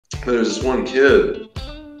There's this one kid.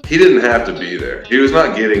 He didn't have to be there. He was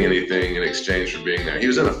not getting anything in exchange for being there. He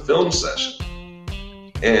was in a film session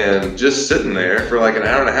and just sitting there for like an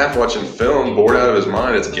hour and a half watching film, bored out of his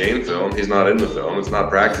mind. It's game film. He's not in the film. It's not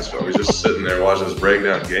practice film. He's just sitting there watching this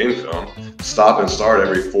breakdown game film, stop and start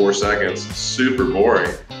every 4 seconds. Super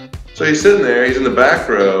boring. So he's sitting there. He's in the back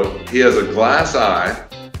row. He has a glass eye,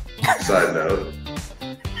 side note,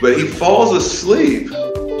 but he falls asleep.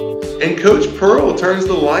 And Coach Pearl turns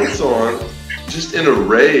the lights on just in a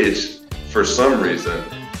rage for some reason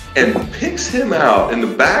and picks him out in the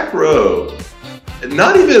back row,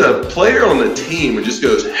 not even a player on the team, and just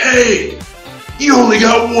goes, "Hey, you only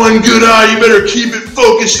got one good eye. You better keep it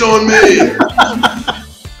focused on me."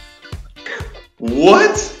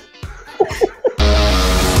 What?